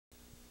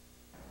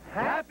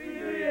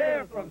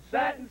Year from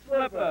Satin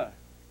Slipper.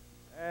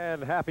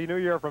 And Happy New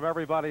Year from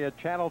everybody at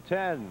Channel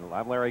 10.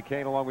 I'm Larry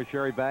Kane along with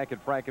Sherry Bank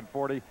and Frank and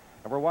 40.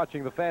 And we're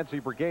watching the Fancy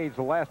Brigades,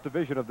 the last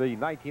division of the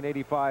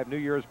 1985 New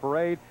Year's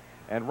Parade.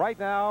 And right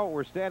now,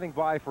 we're standing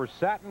by for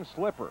Satin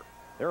Slipper.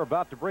 They're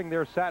about to bring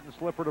their Satin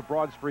Slipper to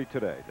Broad Street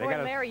today. Boy,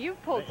 Larry,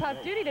 you've pulled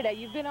tough duty today.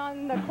 You've been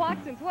on the clock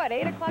since, what,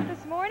 8 o'clock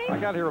this morning? I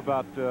got here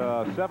about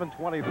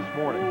 7:20 this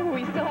morning. Ooh,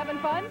 you still having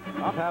fun?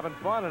 I'm having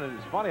fun, and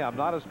it's funny, I'm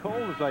not as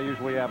cold as I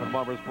usually am in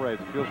Mummers Parades.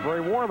 It feels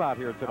very warm out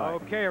here tonight.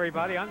 Okay,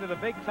 everybody, under the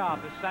big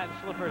top, the Satin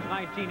Slippers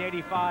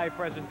 1985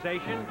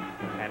 presentation,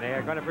 and they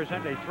are going to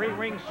present a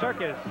three-ring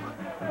circus.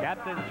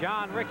 Captain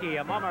John Rickey,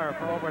 a mummer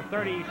for over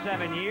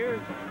 37 years,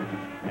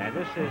 and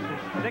this is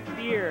his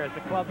 6th year as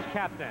the club's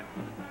captain.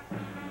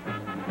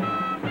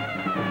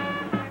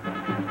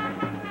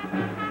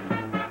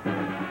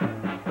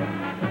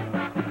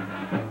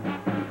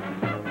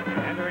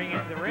 Entering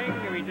in the ring,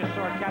 we just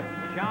saw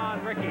Captain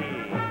John Rickey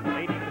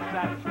leading the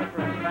Satin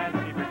Slippers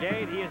Fancy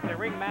Brigade. He is the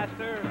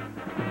ringmaster.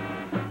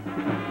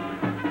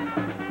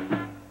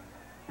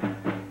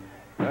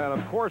 And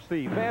of course,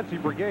 the Fancy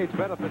Brigades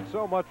benefit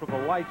so much from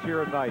the lights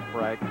here at night,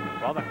 Frank.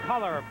 Well, the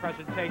color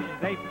presentations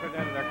they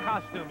present, their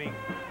costuming,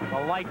 the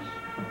lights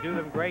do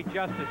them great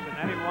justice, and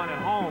everyone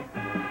at home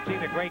see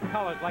the great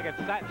colors like it's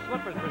Satin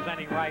Slippers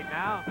presenting right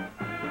now.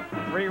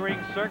 Three-ring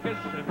circus,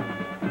 and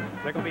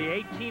there will be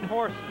 18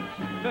 horses,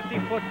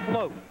 50-foot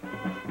float,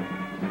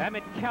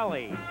 Emmett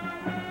Kelly,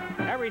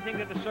 everything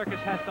that the circus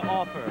has to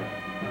offer.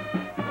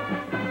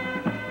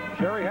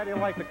 Sherry, how do you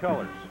like the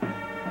colors?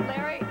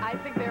 Larry, I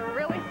think they're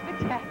really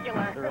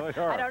spectacular. They really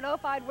are. I don't know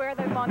if I'd wear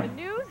them on the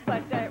news,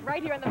 but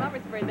right here in the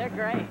Mummers Parade, they're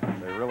great.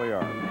 They really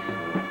are.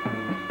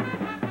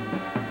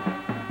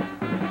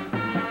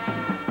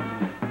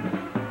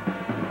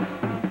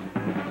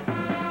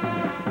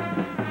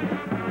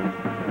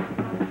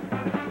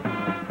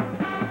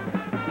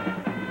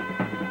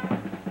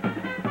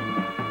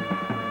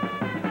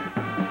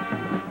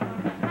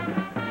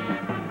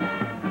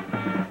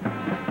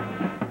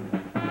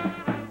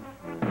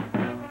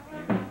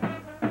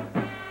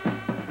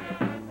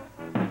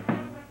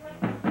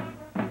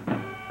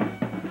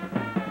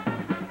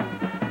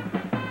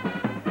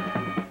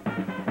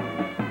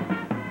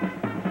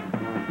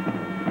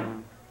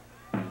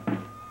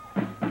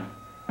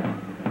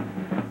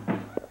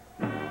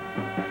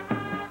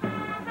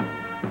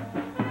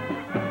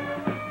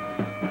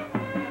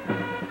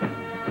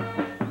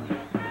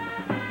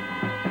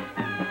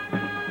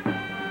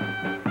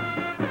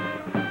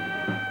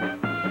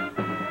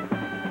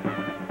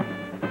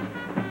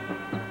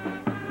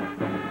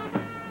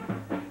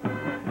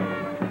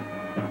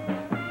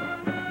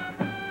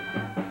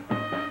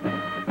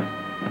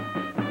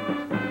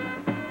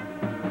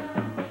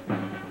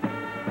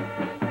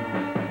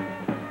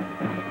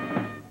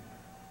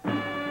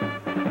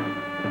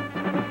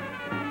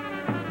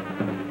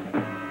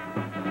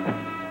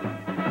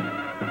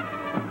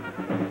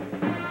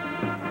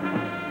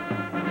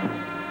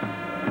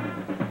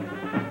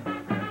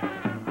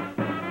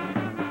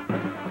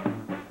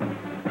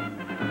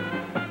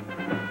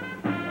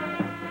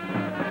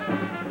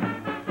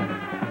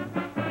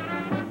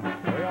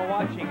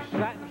 Watching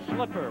Satin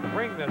Slipper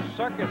bring the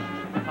circus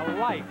to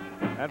life.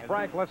 And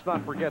Frank, let's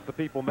not forget the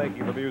people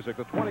making the music,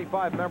 the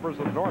 25 members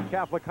of the North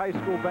Catholic High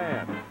School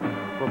Band,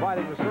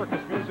 providing the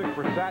circus music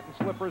for Satin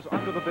Slippers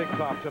under the big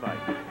top tonight.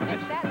 And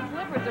Satin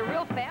Slippers are a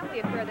real family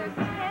affair. There's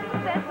 10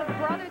 sets of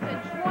brothers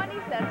and 20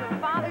 sets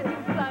of fathers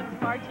and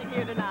sons marching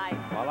here tonight.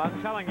 Well,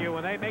 I'm telling you,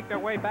 when they make their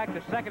way back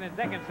to 2nd and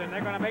Dickinson,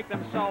 they're going to make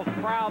themselves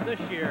proud this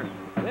year.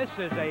 This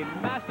is a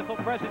masterful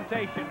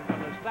presentation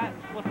from the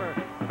Satin Slipper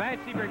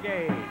Fancy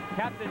Brigade,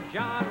 Captain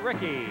John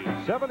Rickey.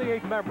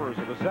 78 members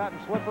of the Satin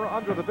Slipper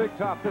under the big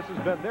top. This has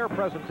been their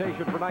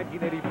presentation for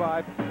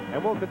 1985,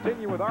 and we'll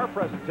continue with our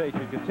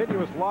presentation,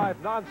 continuous live,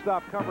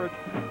 non-stop coverage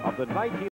of the